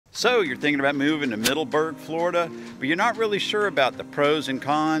So you're thinking about moving to Middleburg, Florida, but you're not really sure about the pros and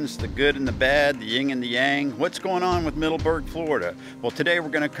cons, the good and the bad, the yin and the yang. What's going on with Middleburg, Florida? Well, today we're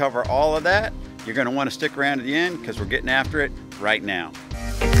going to cover all of that. You're going to want to stick around to the end because we're getting after it right now.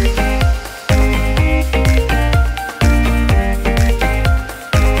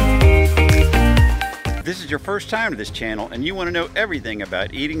 If this is your first time to this channel and you want to know everything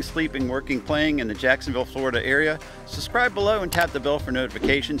about eating, sleeping, working, playing in the Jacksonville, Florida area, subscribe below and tap the bell for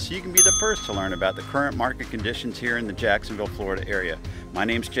notifications so you can be the first to learn about the current market conditions here in the Jacksonville, Florida area. My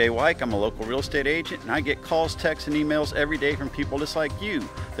name's Jaywike. I'm a local real estate agent and I get calls, texts, and emails every day from people just like you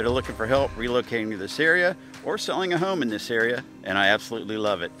that are looking for help relocating to this area or selling a home in this area, and I absolutely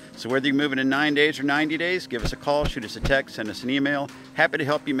love it. So whether you're moving in 9 days or 90 days, give us a call, shoot us a text, send us an email. Happy to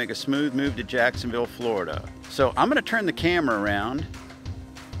help you make a smooth move to Jacksonville, Florida. So I'm gonna turn the camera around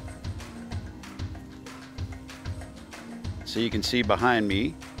so you can see behind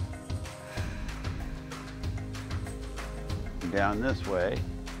me. Down this way.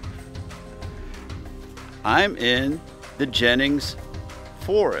 I'm in the Jennings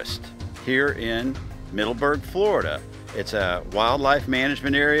Forest here in Middleburg, Florida. It's a wildlife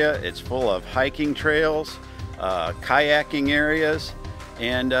management area. It's full of hiking trails, kayaking areas,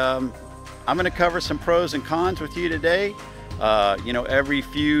 and I'm going to cover some pros and cons with you today. You know, every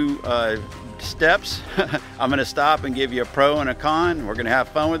few steps, I'm going to stop and give you a pro and a con. We're going to have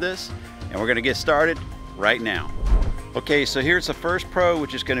fun with this, and we're going to get started right now. Okay, so here's the first pro,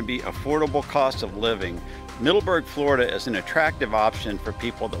 which is going to be affordable cost of living. Middleburg, Florida is an attractive option for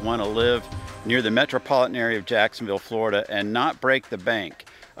people that want to live near the metropolitan area of Jacksonville, Florida and not break the bank.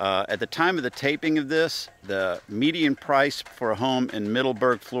 At the time of the taping of this, the median price for a home in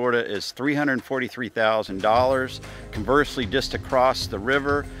Middleburg, Florida is $343,000. Conversely, just across the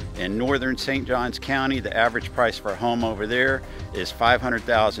river in northern St. Johns County, the average price for a home over there is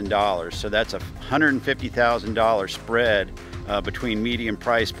 $500,000. So that's a $150,000 spread between median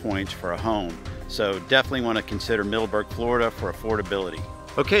price points for a home. So definitely want to consider Middleburg, Florida for affordability.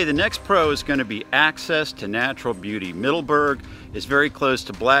 Okay, the next pro is going to be access to natural beauty. Middleburg is very close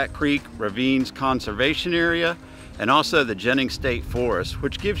to Black Creek Ravines Conservation Area and also the Jennings State Forest,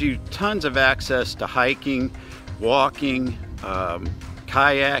 which gives you tons of access to hiking, walking,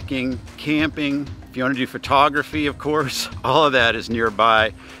 kayaking, camping. If you want to do photography, of course, all of that is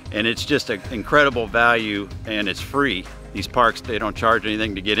nearby, and it's just an incredible value and it's free. These parks, they don't charge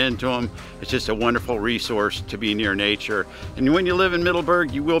anything to get into them. It's just a wonderful resource to be near nature. And when you live in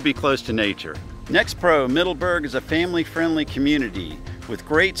Middleburg, you will be close to nature. Next pro, Middleburg is a family-friendly community with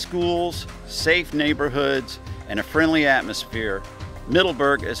great schools, safe neighborhoods, and a friendly atmosphere.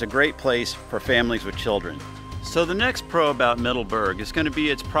 Middleburg is a great place for families with children. So the next pro about Middleburg is going to be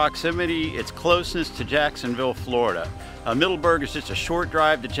its proximity, its closeness to Jacksonville, Florida. Middleburg is just a short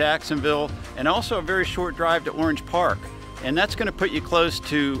drive to Jacksonville and also a very short drive to Orange Park. And that's going to put you close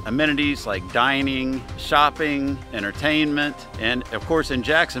to amenities like dining, shopping, entertainment, and of course in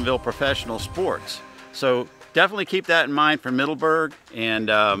Jacksonville, professional sports. So definitely keep that in mind for Middleburg. And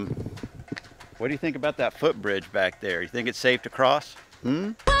what do you think about that footbridge back there? You think it's safe to cross?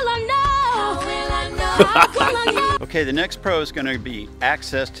 Okay, the next pro is going to be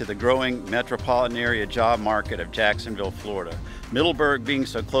access to the growing metropolitan area job market of Jacksonville, Florida. Middleburg being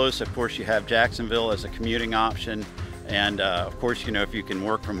so close, of course you have Jacksonville as a commuting option. And of course, you know, if you can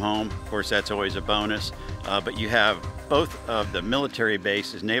work from home, of course, that's always a bonus. But you have both of the military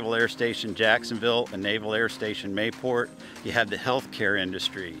bases, Naval Air Station Jacksonville and Naval Air Station Mayport. You have the healthcare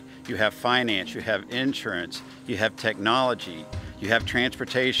industry. You have finance. You have insurance. You have technology. You have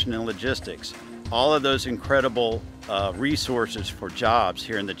transportation and logistics. All of those incredible resources for jobs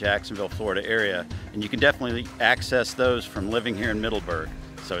here in the Jacksonville, Florida area. And you can definitely access those from living here in Middleburg.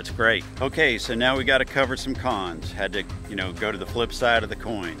 So it's great. Okay, so now we got to cover some cons. Had to, you know, go to the flip side of the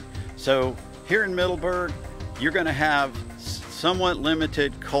coin. So here in Middleburg, you're going to have somewhat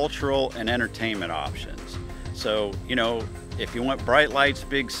limited cultural and entertainment options. So, you know, if you want bright lights,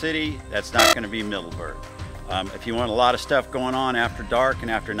 big city, that's not going to be Middleburg. If you want a lot of stuff going on after dark and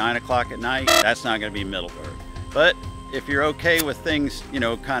after 9 o'clock at night, that's not going to be Middleburg. But if you're okay with things, you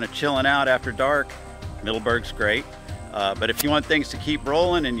know, kind of chilling out after dark, Middleburg's great. But if you want things to keep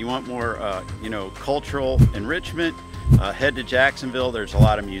rolling and you want more, you know, cultural enrichment, head to Jacksonville. There's a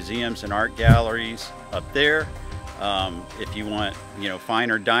lot of museums and art galleries up there. If you want, you know,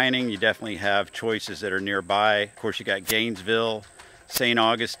 finer dining, you definitely have choices that are nearby. Of course, you got Gainesville, St.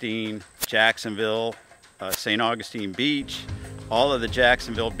 Augustine, Jacksonville, St. Augustine Beach, all of the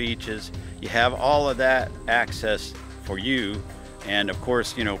Jacksonville beaches. You have all of that access for you. And of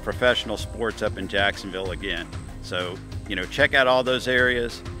course, you know, professional sports up in Jacksonville again. So, you know, check out all those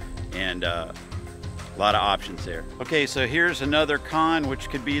areas and a lot of options there. Okay, so here's another con, which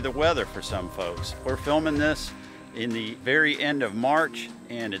could be the weather for some folks. We're filming this in the very end of March,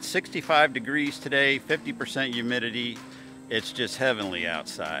 and it's 65 degrees today, 50% humidity. It's just heavenly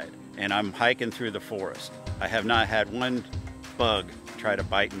outside, and I'm hiking through the forest. I have not had one bug try to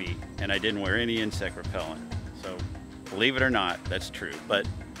bite me, and I didn't wear any insect repellent. So believe it or not, that's true. But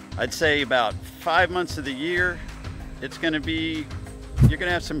I'd say about 5 months of the year, it's gonna be, you're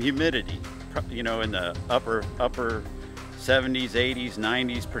gonna have some humidity, you know, in the upper 70s, 80s,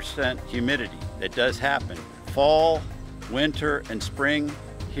 90% humidity. It does happen. Fall, winter, and spring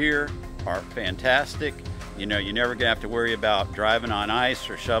here are fantastic. You know, you're never gonna have to worry about driving on ice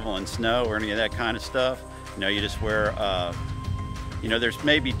or shoveling snow or any of that kind of stuff. You know, you just wear, you know, there's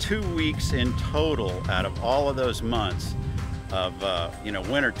maybe 2 weeks in total out of all of those months of, you know,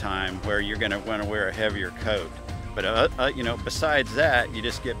 winter time where you're gonna wanna wear a heavier coat. But, you know, besides that, you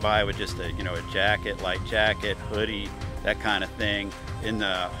just get by with just a, you know, a jacket, light jacket, hoodie, that kind of thing. In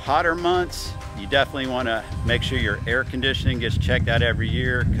the hotter months, you definitely want to make sure your air conditioning gets checked out every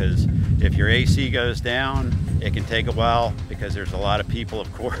year, because if your AC goes down, it can take a while, because there's a lot of people,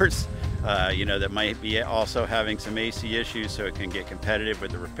 of course, you know, that might be also having some AC issues, so it can get competitive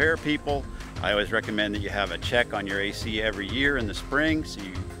with the repair people. I always recommend that you have a check on your AC every year in the spring, so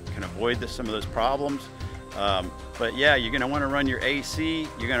you can avoid some of those problems. But yeah, you're going to want to run your AC.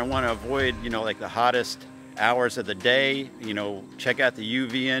 You're going to want to avoid, you know, like the hottest hours of the day. You know, check out the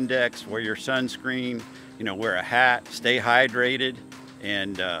UV index, wear your sunscreen, you know, wear a hat, stay hydrated,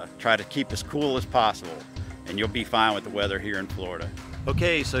 and try to keep as cool as possible, and you'll be fine with the weather here in Florida.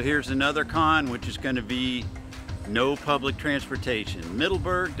 Okay, so here's another con, which is going to be no public transportation.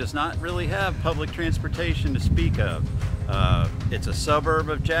 Middleburg does not really have public transportation to speak of. It's a suburb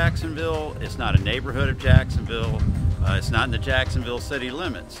of Jacksonville. It's not a neighborhood of Jacksonville. It's not in the Jacksonville city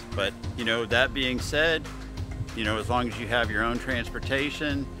limits. But, you know, that being said, you know, as long as you have your own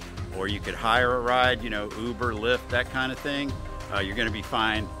transportation, or you could hire a ride, you know, Uber, Lyft, that kind of thing, you're going to be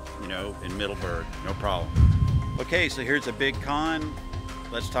fine, you know, in Middleburg, no problem. Okay, so here's a big con.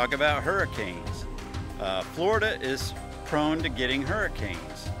 Let's talk about hurricanes. Florida is prone to getting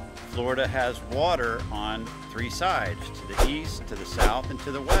hurricanes. Florida has water on 3 sides, to the east, to the south, and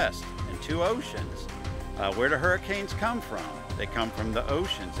to the west, and 2 oceans. Where do hurricanes come from? They come from the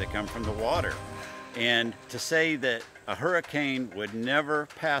oceans, they come from the water. And to say that a hurricane would never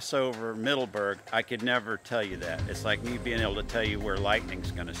pass over Middleburg, I could never tell you that. It's like me being able to tell you where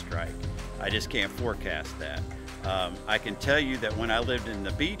lightning's gonna strike. I just can't forecast that. I can tell you that when I lived in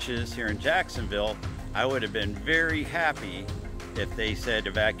the beaches here in Jacksonville, I would have been very happy if they said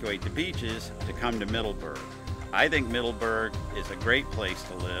evacuate the beaches to come to Middleburg. I think Middleburg is a great place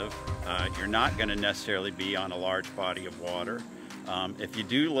to live. You're not going to necessarily be on a large body of water. If you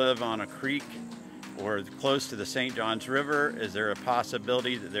do live on a creek or close to the St. Johns River, is there a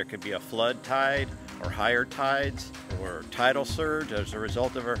possibility that there could be a flood tide or higher tides or tidal surge as a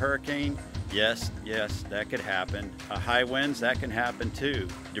result of a hurricane? Yes, that could happen. High winds, that can happen too.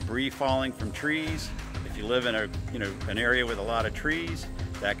 Debris falling from trees. If you live in a, you know, an area with a lot of trees,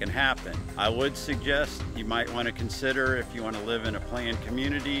 that can happen. I would suggest you might want to consider, if you want to live in a planned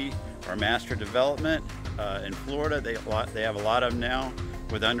community or master development in Florida, they have a lot of them now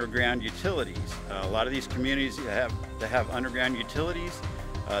with underground utilities. A lot of these communities that have underground utilities,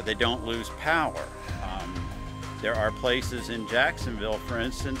 they don't lose power. There are places in Jacksonville, for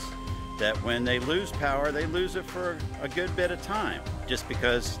instance, that when they lose power, they lose it for a good bit of time, just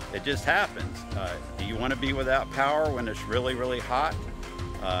because it just happens. Do you want to be without power when it's really, really hot?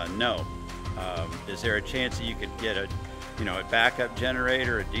 No. Is there a chance that you could get a, you know, a backup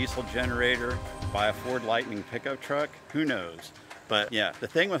generator, a diesel generator, buy a Ford Lightning pickup truck? Who knows? But yeah, the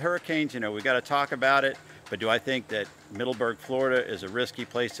thing with hurricanes, you know, we got to talk about it. But do I think that Middleburg, Florida is a risky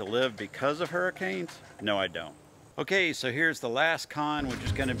place to live because of hurricanes? No, I don't. Okay, so here's the last con, which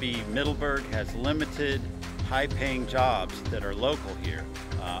is going to be Middleburg has limited high-paying jobs that are local here.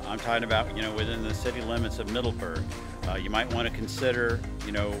 I'm talking about, you know, within the city limits of Middleburg. You might want to consider,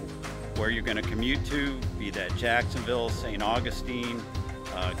 you know, where you're going to commute to, be that Jacksonville, St. Augustine,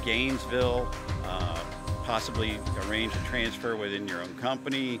 Gainesville, possibly arrange a transfer within your own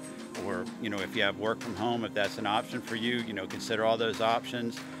company, or, you know, if you have work from home, if that's an option for you, you know, consider all those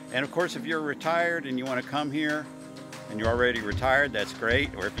options. And of course, if you're retired and you want to come here and you're already retired, that's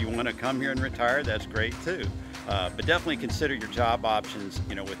great. Or if you want to come here and retire, that's great too. But definitely consider your job options,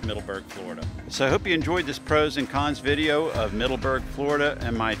 you know, with Middleburg, Florida. So I hope you enjoyed this pros and cons video of Middleburg, Florida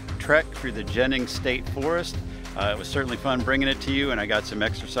and my trek through the Jennings State Forest. It was certainly fun bringing it to you, and I got some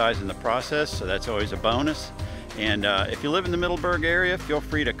exercise in the process, so that's always a bonus. And if you live in the Middleburg area, feel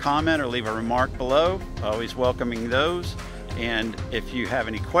free to comment or leave a remark below. Always welcoming those. And if you have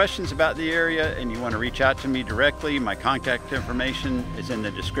any questions about the area and you want to reach out to me directly, my contact information is in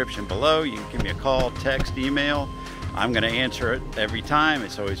the description below. You can give me a call, text, email. I'm going to answer it every time.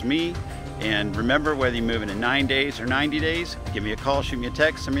 It's always me. And remember, whether you're moving in 9 days or 90 days, give me a call, shoot me a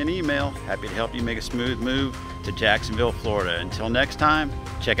text, send me an email. Happy to help you make a smooth move to Jacksonville, Florida. Until next time,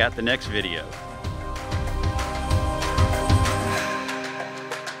 check out the next video.